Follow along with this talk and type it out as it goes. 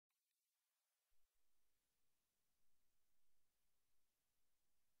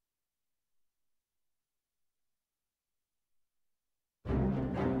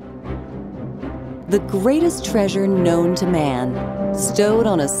the greatest treasure known to man, stowed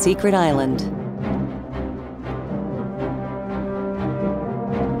on a secret island.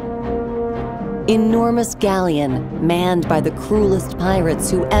 Enormous galleon, manned by the cruelest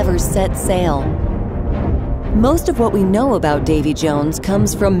pirates who ever set sail. Most of what we know about Davy Jones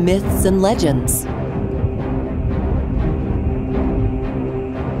comes from myths and legends.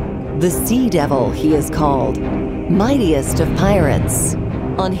 The Sea Devil, he is called, mightiest of pirates.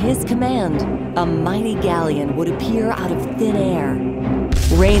 On his command, a mighty galleon would appear out of thin air,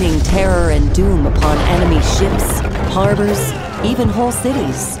 raining terror and doom upon enemy ships, harbors, even whole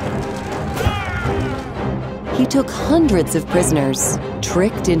cities. He took hundreds of prisoners,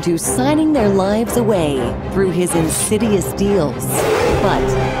 tricked into signing their lives away through his insidious deals. But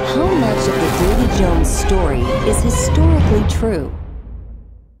how much of the Davy Jones story is historically true?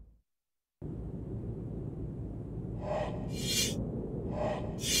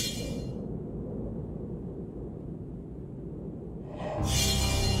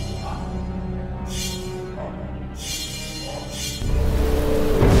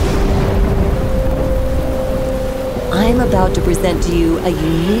 I'm about to present to you a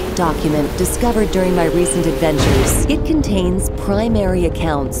unique document discovered during my recent adventures. It contains primary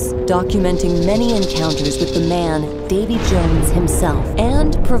accounts documenting many encounters with the man, Davy Jones himself,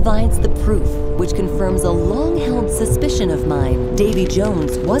 and provides the proof which confirms a long-held suspicion of mine. Davy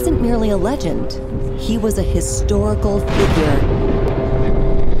Jones wasn't merely a legend. He was a historical figure.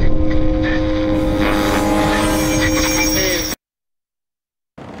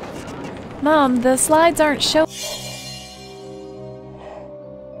 Mom, the slides aren't showing.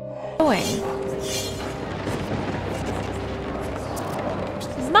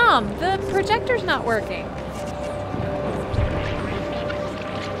 Mom, the projector's not working.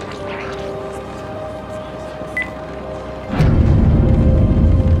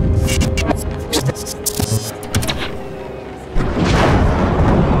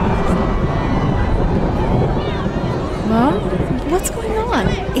 Mom, what's going on?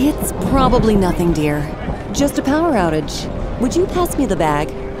 It's probably nothing, dear. Just a power outage. Would you pass me the bag?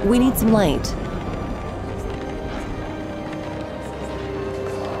 We need some light.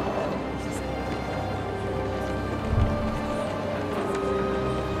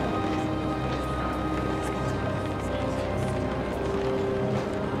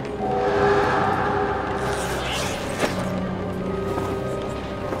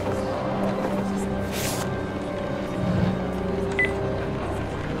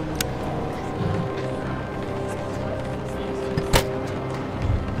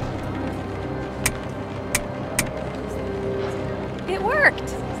 It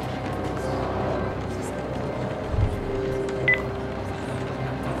worked!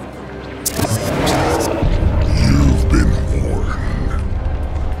 You've been warned.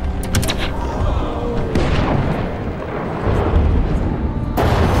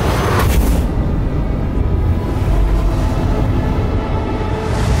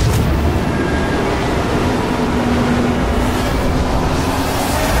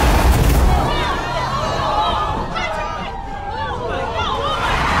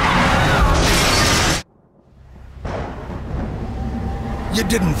 You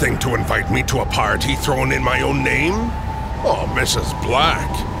didn't think to invite me to a party thrown in my own name? Oh, Mrs. Black,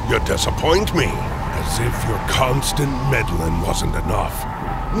 you disappoint me. As if your constant meddling wasn't enough.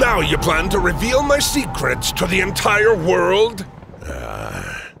 Now you plan to reveal my secrets to the entire world?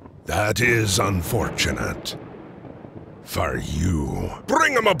 That is unfortunate. For you.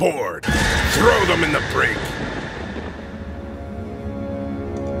 Bring them aboard! Throw them in the brig!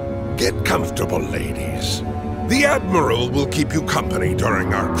 Get comfortable, ladies. The Admiral will keep you company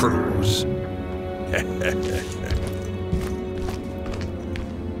during our cruise.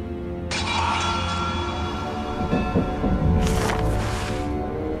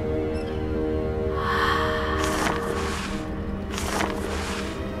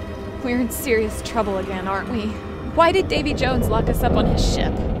 We're in serious trouble again, aren't we? Why did Davy Jones lock us up on his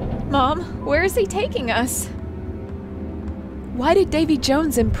ship? Mom, where is he taking us? Why did Davy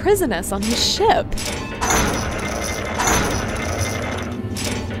Jones imprison us on his ship?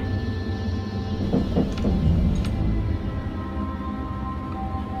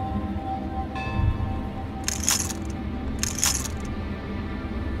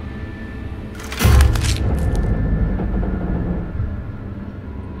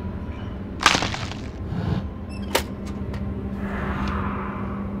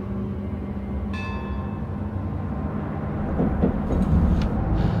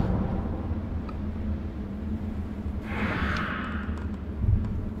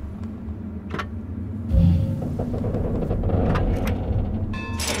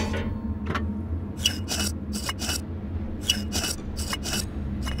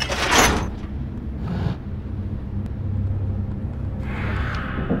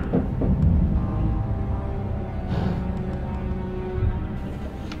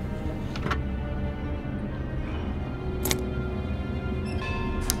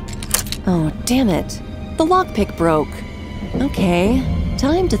 Oh, damn it. The lockpick broke. Okay,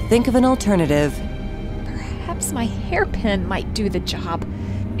 time to think of an alternative. Perhaps my hairpin might do the job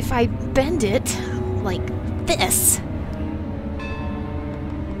if I bend it like this.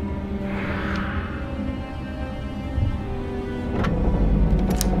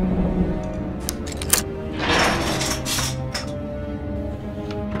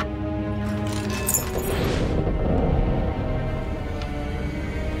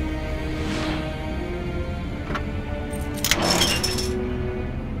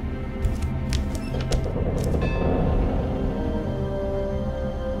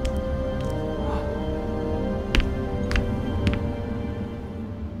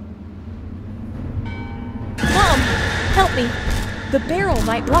 Help me! The barrel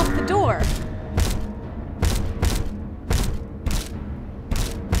might block the door.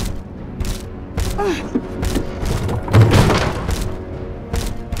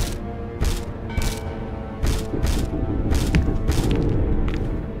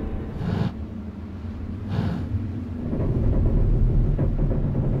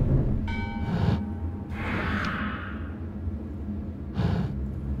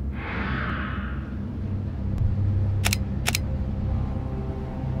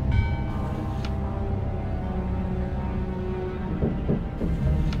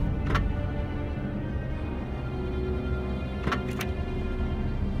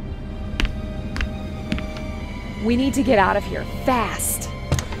 We need to get out of here, fast!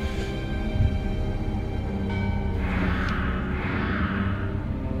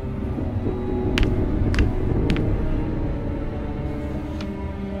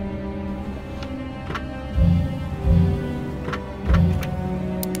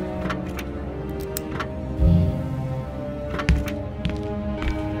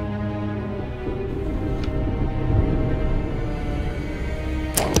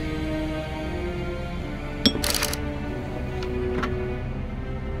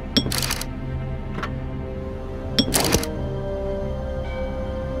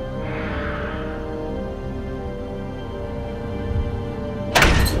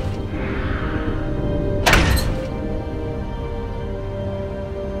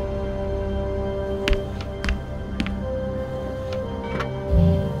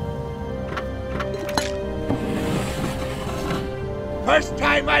 First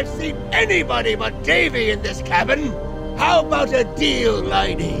time I've seen anybody but Davy in this cabin. How about a deal,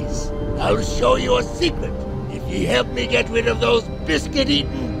 ladies? I'll show you a secret if you help me get rid of those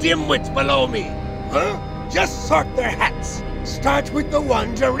biscuit-eating dimwits below me. Huh? Just sort their hats. Start with the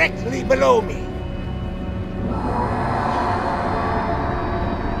one directly below me.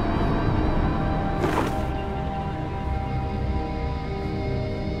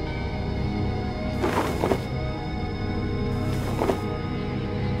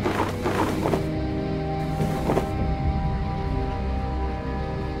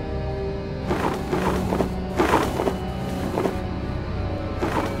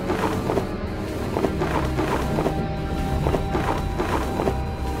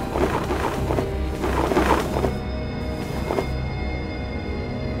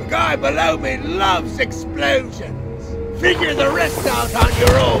 The guy below me loves explosions. Figure the rest out on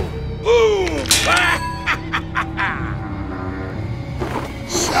your own. Boom!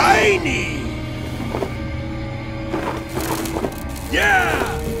 Shiny! Yeah!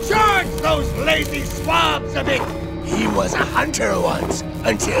 Charge those lazy swabs a bit! He was a hunter once,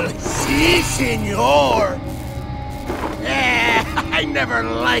 until si, senor! I never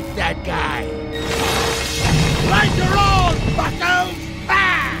liked that guy. Like your own, buckos!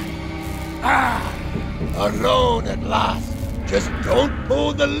 Alone at last. Just don't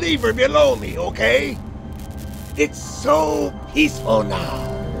pull the lever below me, okay? It's so peaceful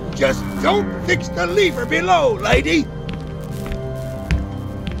now. Just don't fix the lever below, lady.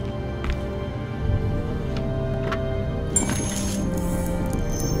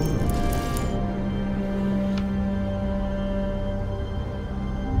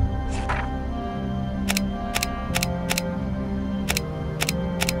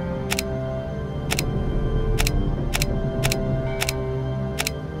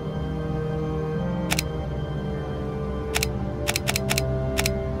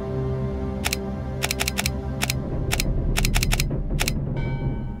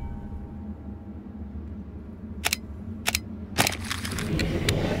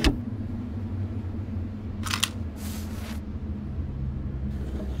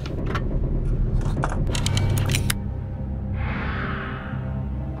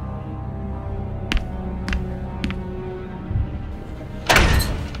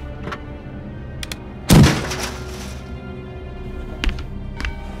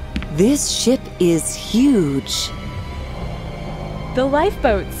 This ship is huge. The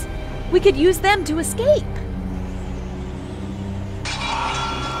lifeboats. We could use them to escape.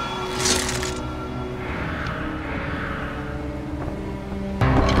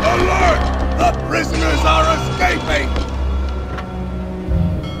 Alert! The prisoners are escaping!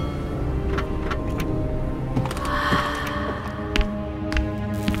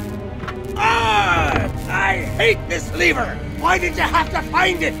 I hate this lever! Why did you have to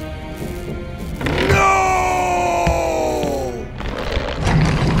find it? No!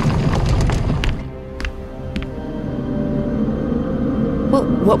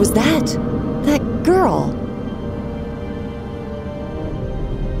 What was that? That girl.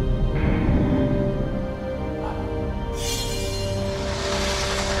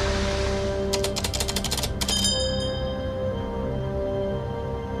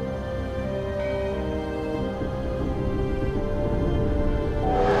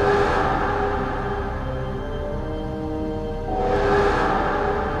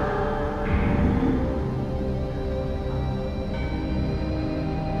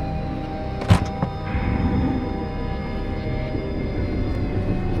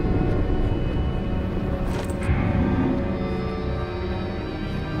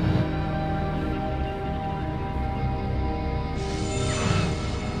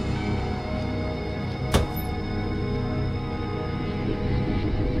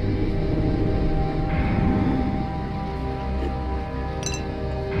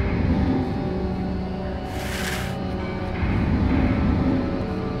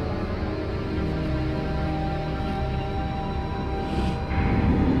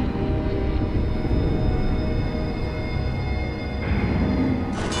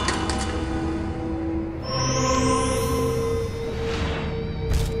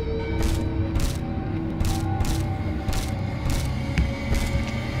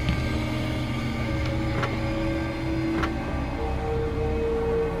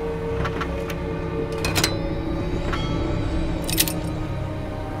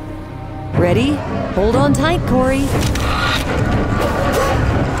 Ready? Hold on tight, Corey.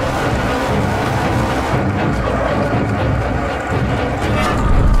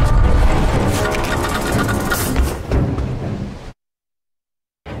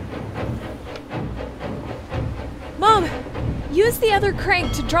 Mom, use the other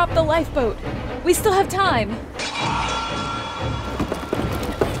crank to drop the lifeboat. We still have time.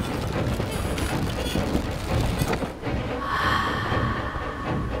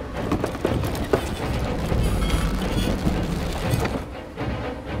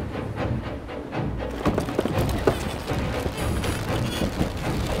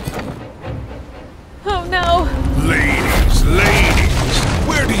 Oh no! Ladies,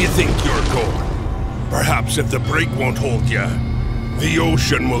 where do you think you're going? Perhaps if the brake won't hold you, the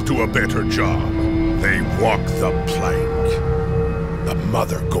ocean will do a better job. They walk the plank. The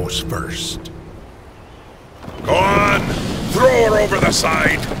mother goes first. Go on! Throw her over the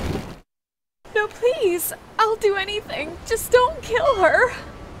side! No, please! I'll do anything. Just don't kill her.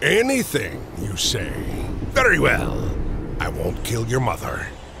 Anything, you say? Very well. I won't kill your mother.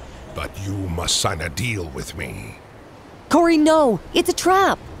 But you must sign a deal with me. Corey, no! It's a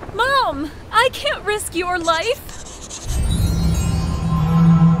trap! Mom! I can't risk your life!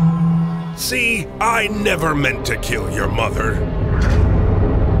 See, I never meant to kill your mother.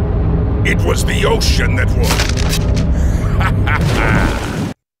 It was the ocean that would. Ha ha ha!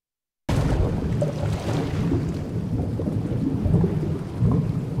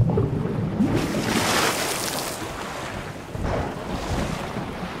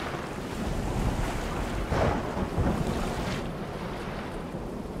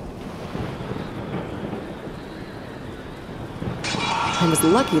 I was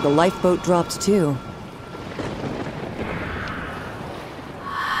lucky the lifeboat dropped too.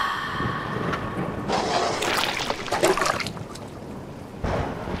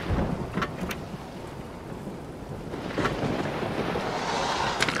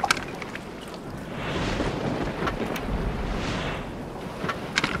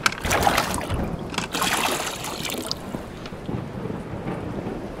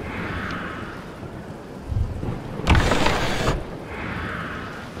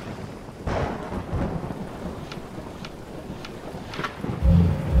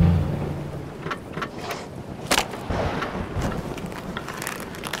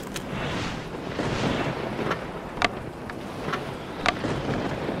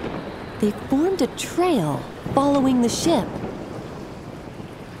 They formed a trail following the ship.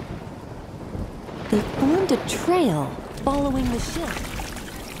 They formed a trail following the ship.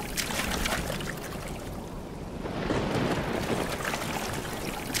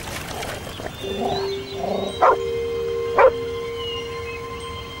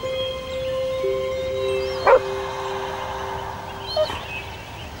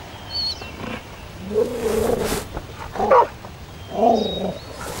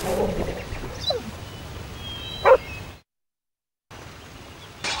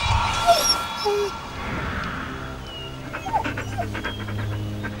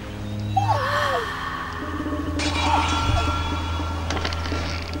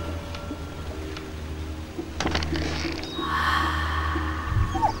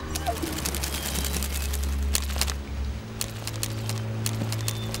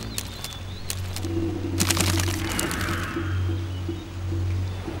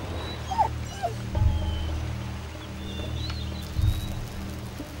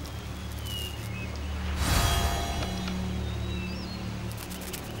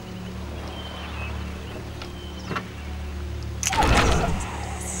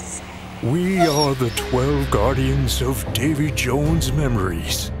 We are the 12 guardians of Davy Jones'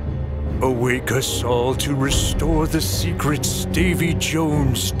 memories. Awake us all to restore the secrets Davy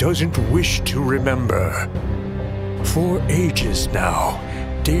Jones doesn't wish to remember. For ages now,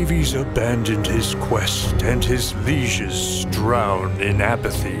 Davy's abandoned his quest and his lieges drown in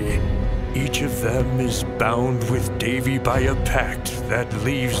apathy. Each of them is bound with Davy by a pact that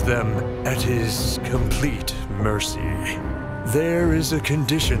leaves them at his complete mercy. There is a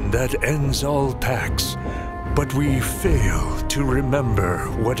condition that ends all pacts, but we fail to remember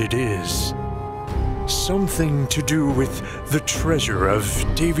what it is. Something to do with the treasure of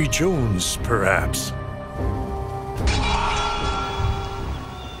Davy Jones, perhaps.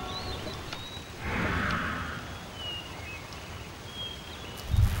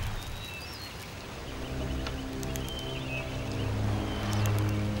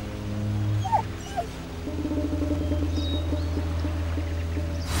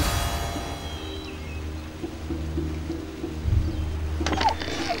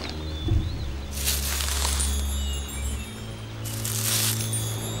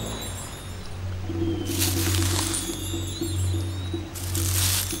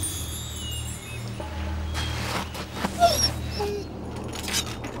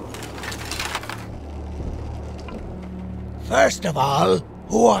 First of all,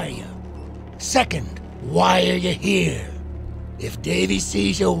 who are you? Second, why are you here? If Davy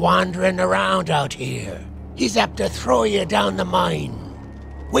sees you wandering around out here, he's apt to throw you down the mine.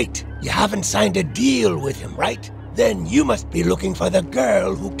 Wait, you haven't signed a deal with him, right? Then you must be looking for the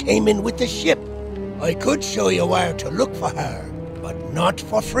girl who came in with the ship. I could show you where to look for her, but not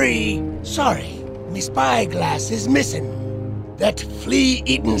for free. Sorry, me spyglass is missing. That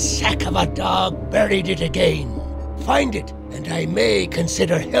flea-eaten sack of a dog buried it again. Find it, and I may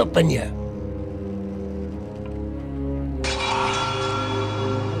consider helping you.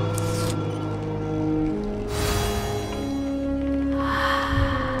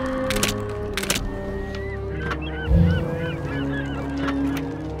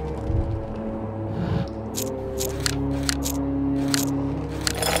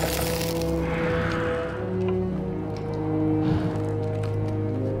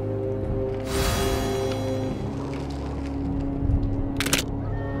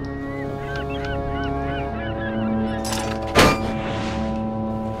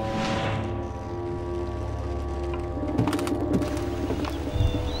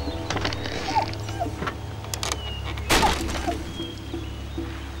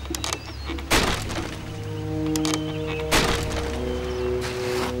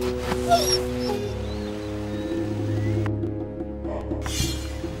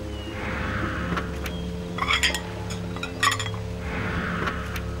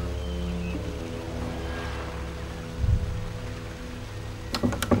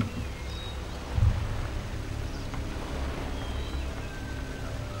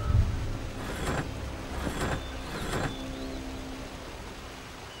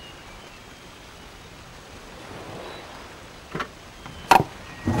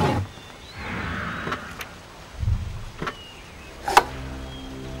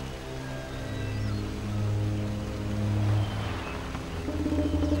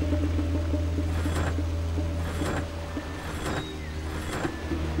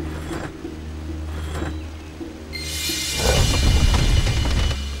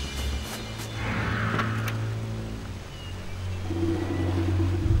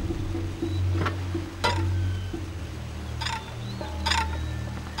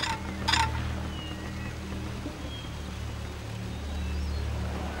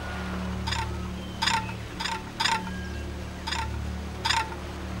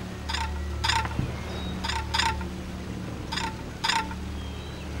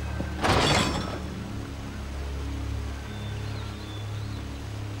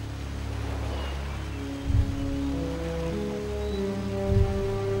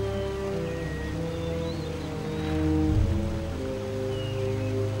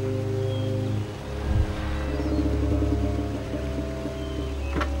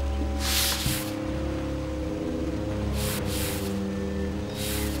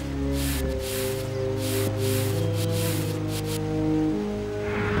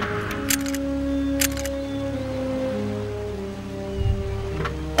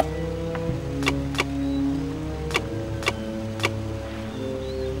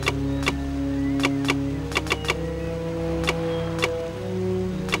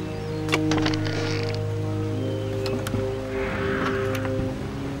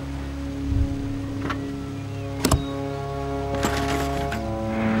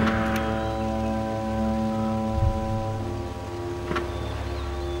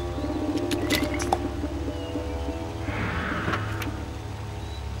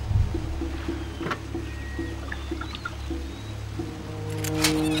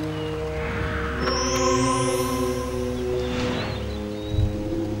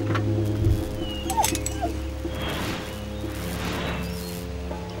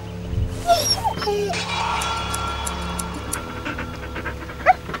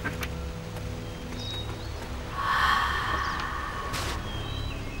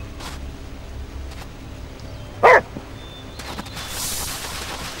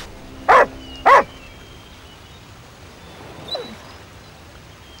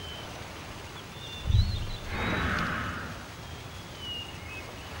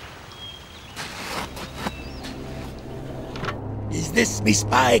 Is this me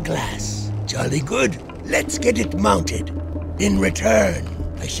spyglass? Jolly good. Let's get it mounted. In return,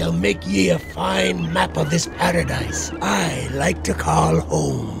 I shall make ye a fine map of this paradise I like to call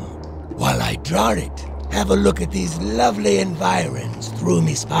home. While I draw it, have a look at these lovely environs through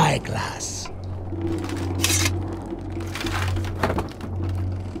me spyglass.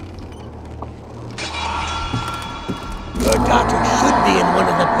 Your daughter should be in one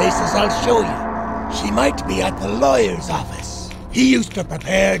of the places I'll show you. She might be at the lawyer's office. He used to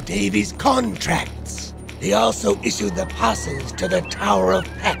prepare Davy's contracts. He also issued the passes to the Tower of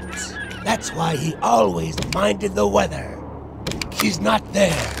Pets. That's why he always minded the weather. She's not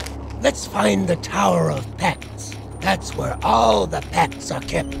there. Let's find the Tower of Pets. That's where all the pets are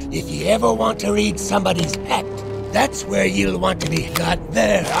kept. If you ever want to read somebody's pet, that's where you'll want to be. Not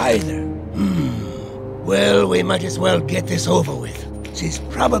there either. Well, we might as well get this over with. She's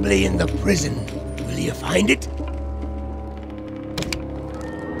probably in the prison. Will you find it?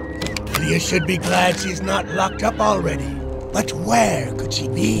 Well, you should be glad she's not locked up already. But where could she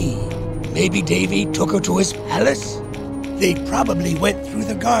be? Maybe Davy took her to his palace? They probably went through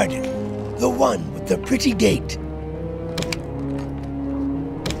the garden. The one with the pretty gate.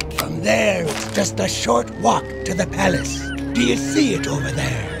 From there, it's just a short walk to the palace. Do you see it over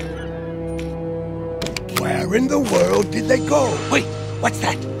there? Where in the world did they go? Wait, what's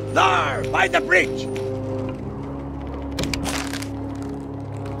that? There, by the bridge!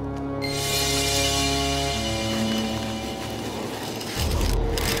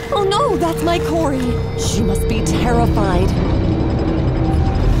 Oh no, that's my Cory. She must be terrified.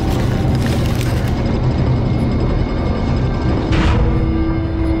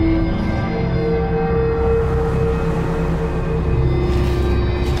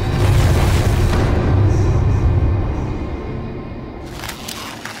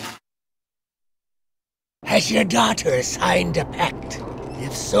 Has your daughter signed a pact?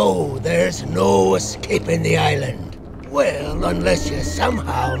 If so, there's no escaping the island. Well, unless you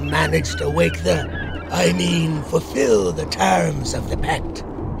somehow manage to fulfill the terms of the pact.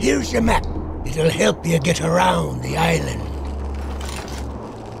 Here's your map. It'll help you get around the island.